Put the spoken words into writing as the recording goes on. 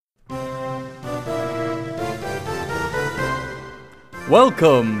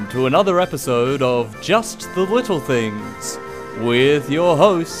Welcome to another episode of Just the Little Things with your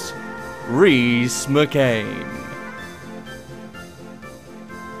host, Reese McCain.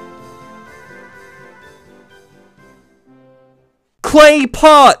 Clay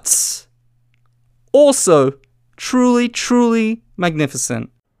pots! Also, truly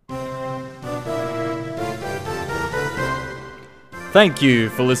magnificent. Thank you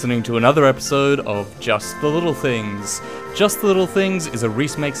for listening to another episode of Just the Little Things. Just the Little Things is a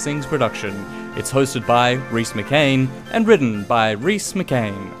Reese Makes Things production. It's hosted by Reese McCain and written by Reese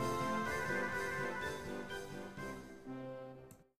McCain.